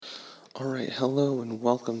Alright, hello and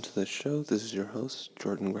welcome to the show. This is your host,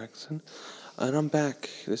 Jordan Gregson, and I'm back.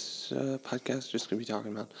 This podcast is just going to be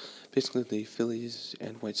talking about basically the Phillies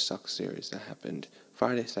and White Sox series that happened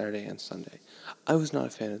Friday, Saturday, and Sunday. I was not a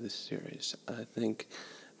fan of this series. I think,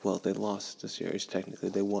 they lost the series technically.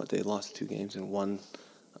 They lost 2 games and one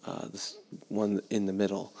in the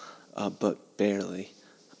middle, but barely.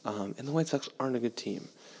 And the White Sox aren't a good team.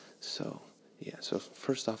 So, yeah, so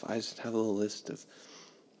first off, I just have a little list of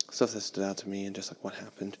stuff that stood out to me and just like what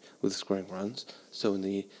happened with scoring runs. So in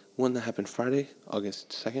the one that happened Friday, August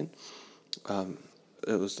 2nd,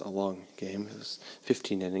 it was a long game. It was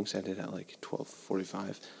 15 innings. Ended at like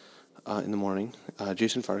 12:45 in the morning.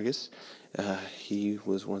 Jason Vargas, he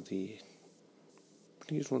was one of the. I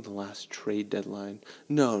think he was one of the last trade deadline.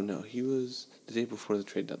 No, he was the day before the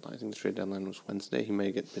trade deadline. I think the trade deadline was Wednesday. He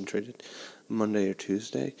may have been traded Monday or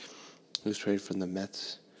Tuesday. He was traded from the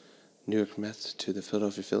New York Mets to the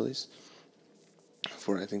Philadelphia Phillies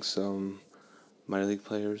for I think some minor league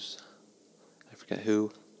players. I forget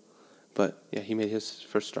who, but yeah, he made his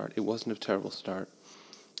first start. It wasn't a terrible start.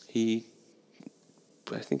 I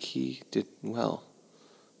think he did well.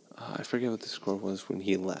 I forget what the score was when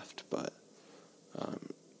he left, but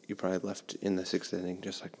he probably left in the 6th inning,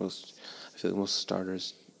 just like I feel like most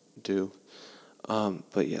starters do.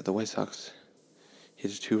 But yeah, the White Sox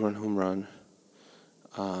hit a 2-run home run.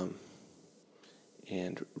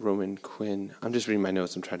 And Roman Quinn. I'm just reading my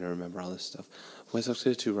notes. I'm trying to remember all this stuff. White Sox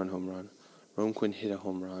hit a 2-run home run. Roman Quinn hit a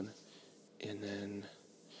home run. And then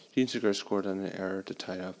Gene Segura scored on an error to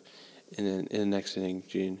tie it up. And then in the next inning,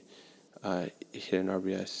 Gene hit an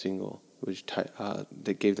RBI single, which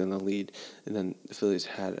that gave them the lead. And then the Phillies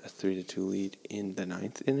had a 3-2 lead in the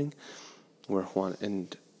 9th inning, where Juan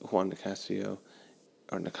Nicasio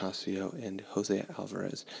and Jose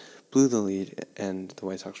Alvarez blew the lead, and the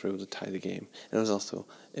White Sox were able to tie the game. And it was also,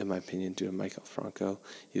 in my opinion, due to Michael Franco.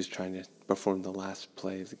 He was trying to perform the last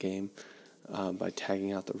play of the game by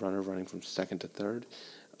tagging out the runner running from second to third,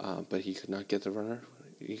 but he could not get the runner.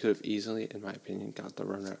 He could have easily, in my opinion, got the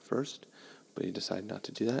runner at first, but he decided not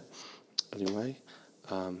to do that. Anyway,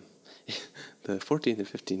 the 14th and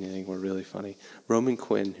 15th inning were really funny. Roman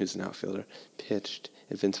Quinn, who's an outfielder, pitched,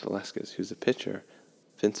 and Vince Velasquez, who's a pitcher,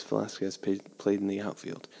 played in the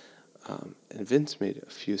outfield. And Vince made a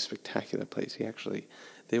few spectacular plays.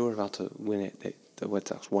 They were about to win it. The White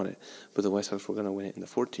Sox won it, but the White Sox were going to win it in the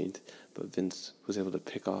 14th. But Vince was able to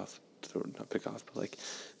throw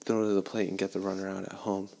to the plate and get the runner out at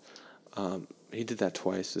home. He did that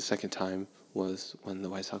twice. The second time was when the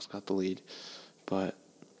White Sox got the lead, but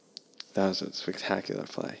that was a spectacular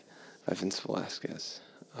play by Vince Velasquez.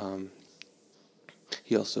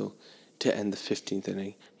 He also, to end the 15th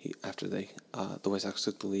inning, after the White Sox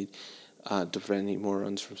took the lead, to prevent any more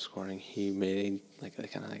runs from scoring, he made I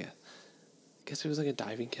guess it was like a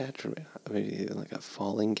diving catch, or maybe even like a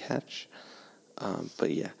falling catch.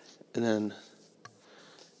 But yeah, and then,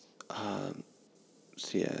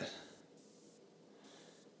 so yeah,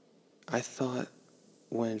 I thought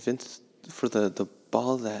when Vince, for the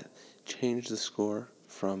ball that changed the score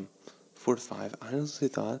from 4-5, I honestly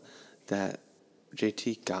thought that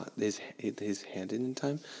JT got his hand in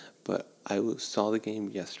time, but I saw the game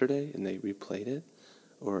yesterday and they replayed it,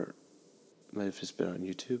 or it might have just been on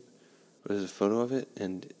YouTube. There's a photo of it,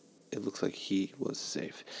 and it looks like he was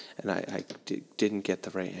safe. And I didn't get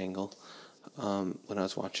the right angle when I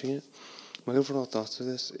was watching it. My overall thoughts of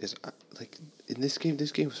this is, in this game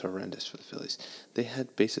was horrendous for the Phillies. They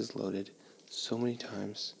had bases loaded so many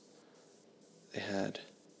times. They had,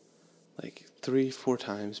 3-4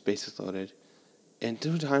 times bases loaded, and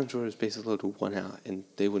 2 times where it was bases loaded with 1 out, and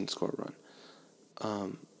they wouldn't score a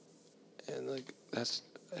run. And, that's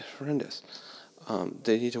horrendous.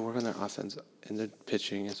 They need to work on their offense and their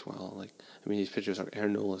pitching as well. These pitchers are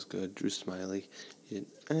Aaron Nola's good, Drew Smyly, he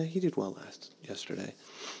did well yesterday.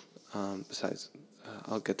 Besides,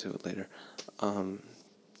 I'll get to it later.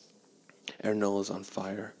 Aaron Nola's on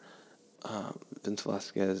fire. Vince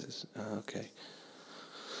Velasquez is okay.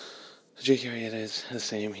 Jake Arrieta is the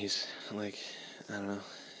same. He's I don't know,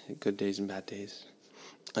 good days and bad days.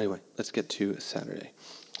 Anyway, let's get to Saturday.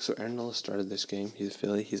 So Aaron Nola started this game. He's a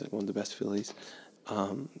Philly. He's one of the best Phillies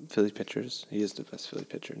pitchers. He is the best Philly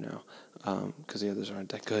pitcher now because the others aren't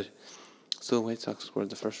that good. So the White Sox scored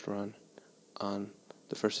the first run on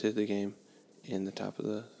the first hit of the game in the top of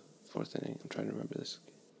the 4th inning. I'm trying to remember this.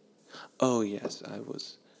 Oh yes, I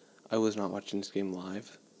was not watching this game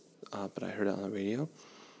live, but I heard it on the radio.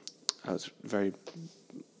 I was very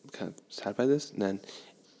kind of sad by this. And then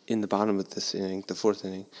in the bottom of this inning, the 4th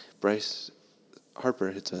inning, Bryce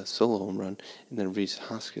Harper hits a solo home run, and then Rhys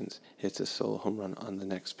Hoskins hits a solo home run on the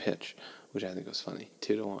next pitch, which I think was funny,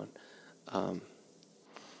 2-1. And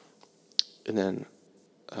then,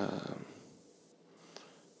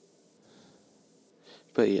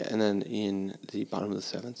 but yeah, and then in the bottom of the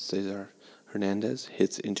seventh, Cesar Hernandez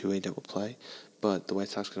hits into a double play, but the White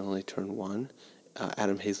Sox can only turn one.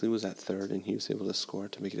 Adam Hazley was at third, and he was able to score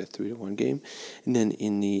to make it a 3-1 game. And then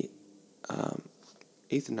in the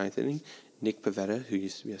eighth and ninth inning, Nick Pivetta, who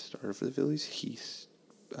used to be a starter for the Phillies, he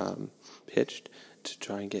pitched to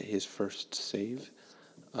try and get his first save,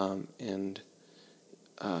 and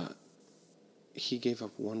he gave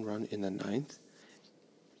up one run in the ninth,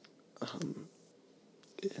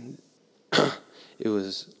 and it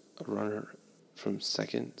was a runner from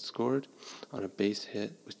second scored on a base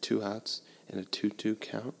hit with 2 outs and a 2-2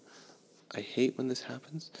 count. I hate when this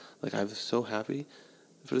happens. Like, I was so happy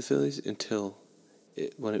for the Phillies until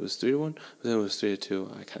when it was 3-1, but then it was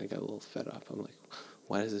 3-2. I kind of got a little fed up. I'm like,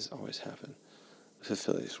 why does this always happen with the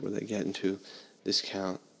Phillies, where they get into this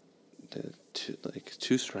count,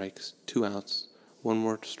 two strikes, 2 outs, one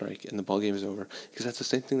more strike, and the ball game is over? Because that's the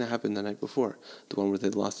same thing that happened the night before, the one where they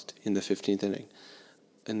lost in the 15th inning.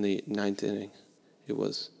 In the 9th inning, it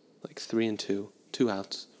was like 3-2, 2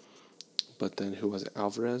 outs, but then who was it?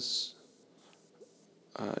 Alvarez?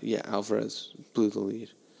 Alvarez blew the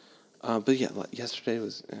lead. But yeah, yesterday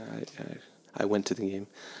was, I went to the game,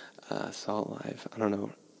 saw it live. I don't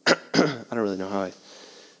know, I don't really know how I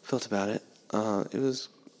felt about it. As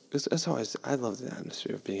always, I love the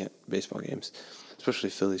atmosphere of being at baseball games,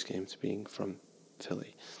 especially Phillies games, being from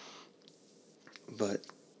Philly. But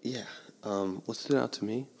yeah, what stood out to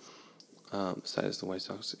me, besides the White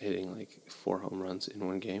Sox hitting like 4 home runs in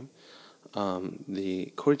one game,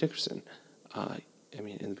 the Corey Dickerson,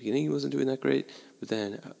 in the beginning he wasn't doing that great, but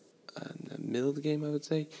then in the middle of the game, I would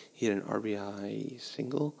say, he hit an RBI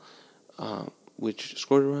single, which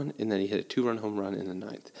scored a run, and then he hit a 2-run home run in the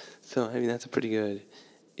ninth. So, that's a pretty good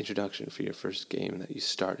introduction for your first game that you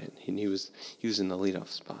start in. He was in the leadoff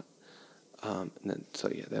spot.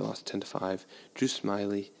 They lost 10-5. Drew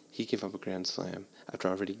Smiley, he gave up a grand slam after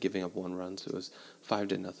already giving up 1 run, so it was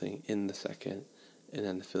 5-0 in the second, and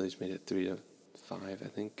then the Phillies made it 3-5, I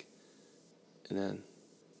think, and then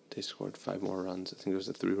they scored 5 more runs. I think there was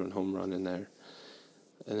a 3-run home run in there,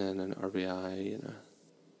 and then an RBI and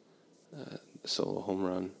a solo home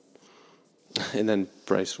run, and then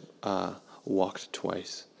Bryce walked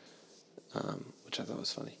twice, which I thought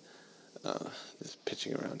was funny. Just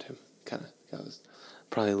pitching around him, I was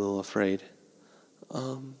probably a little afraid.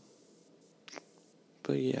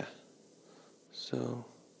 But yeah, so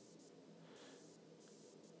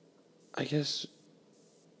I guess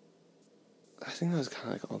I think that was kind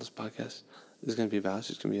of like all this podcast is going to be about. It's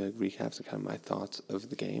just going to be like recaps and kind of my thoughts of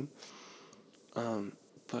the game.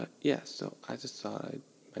 But yeah, so I just thought I'd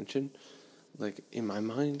mention, like, in my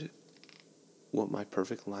mind, what my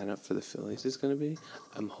perfect lineup for the Phillies is going to be.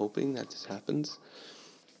 I'm hoping that this happens.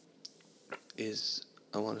 I'm just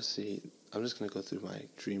going to go through my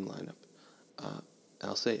dream lineup.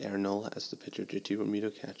 I'll say Aaron Nola as the pitcher, JT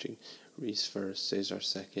Romito catching, Rhys first, Cesar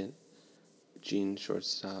second, Gene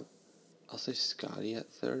shortstop. I'll say Scotty at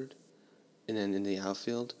third, and then in the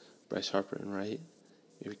outfield, Bryce Harper in right,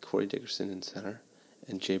 maybe Corey Dickerson in center,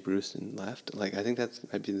 and Jay Bruce in left. Like, I think that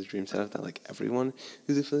might be the dream setup that, like, everyone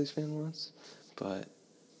who's a Phillies fan wants. But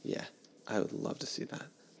yeah, I would love to see that.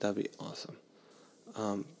 That would be awesome.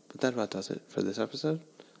 But that about does it for this episode.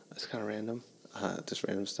 It's kind of random. Just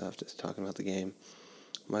random stuff, just talking about the game.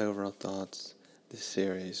 My overall thoughts. This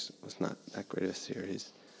series was not that great of a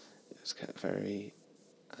series. It was kind of very,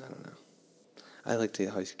 I don't know. I like to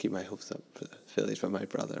always keep my hopes up for the Phillies, but my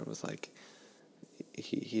brother was like,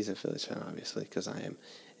 he's a Phillies fan, obviously, because I am,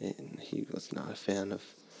 and he was not a fan of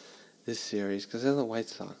this series, because they're the White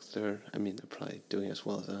Sox. They're probably doing as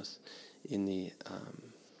well as us in the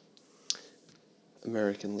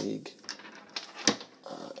American League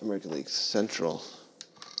Central.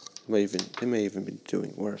 They may even be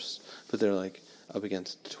doing worse, but they're like up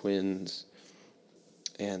against the Twins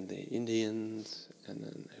and the Indians, and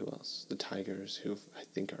then who else? The Tigers, who I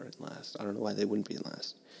think are in last. I don't know why they wouldn't be in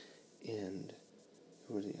last. And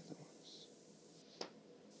who are the other ones?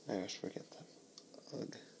 I always forget them.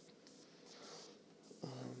 Ugh.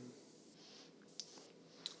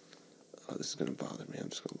 This is going to bother me. I'm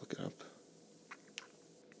just going to look it up.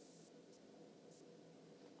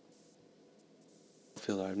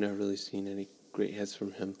 Fielder, I've never really seen any great hits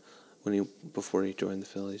from him before he joined the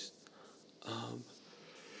Phillies.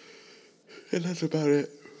 And that's about it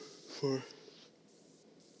for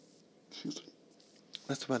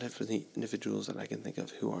the individuals that I can think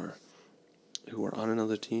of who are who were on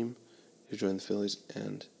another team who joined the Phillies,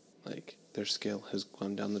 and like their skill has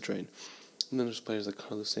gone down the drain. And then there's players like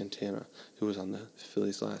Carlos Santana, who was on the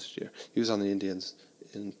Phillies last year. He was on the Indians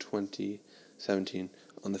in 2017,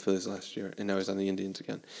 on the Phillies last year, and now he's on the Indians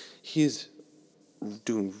again. He's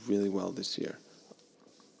doing really well this year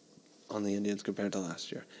on the Indians compared to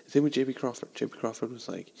last year. Same with J.P. Crawford. J.P. Crawford was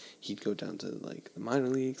like, he'd go down to like the minor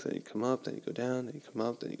leagues, then he'd come up, then he'd go down, then he'd come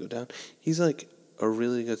up, then he'd go down. He's like a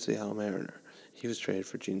really good Seattle Mariner. He was traded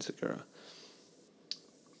for Gene Segura.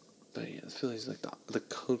 But yeah, the Phillies, like the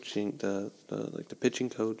coaching, the pitching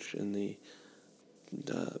coach and the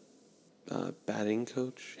batting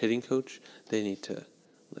coach, hitting coach, they need to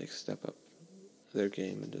like step up their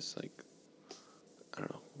game and just like, I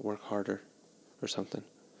don't know, work harder or something.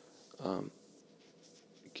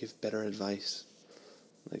 Give better advice.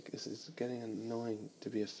 Like, it's getting annoying to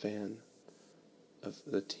be a fan of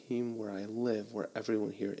the team where I live, where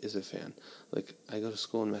everyone here is a fan. Like, I go to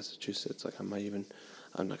school in Massachusetts. Like, I'm not going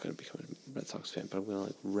to become a Red Sox fan, but I'm going to,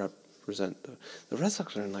 like, represent the Red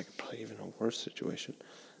Sox are in, like, probably even a worse situation.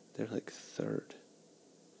 They're, like, third.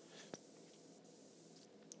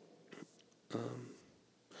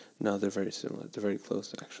 No, they're very similar. They're very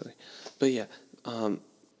close, actually. But, yeah, I'm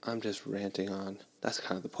just ranting on. That's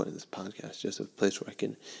kind of the point of this podcast, just a place where I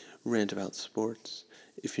can rant about sports.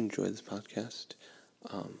 If you enjoy this podcast,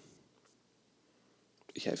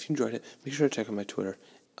 if you enjoyed it, make sure to check out my Twitter.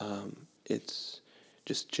 It's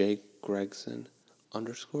just @JGregson_.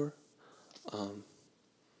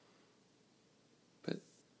 But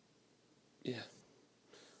yeah,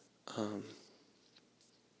 I'm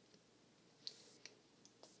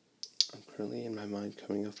currently in my mind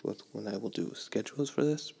coming up with when I will do schedules for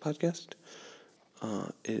this podcast.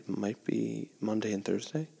 It might be Monday and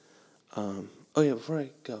Thursday. Before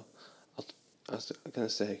I go, I was gonna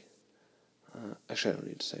say. Actually, I don't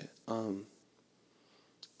need to say it.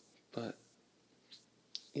 But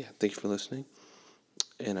yeah, thank you for listening,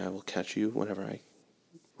 and I will catch you whenever I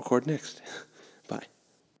record next.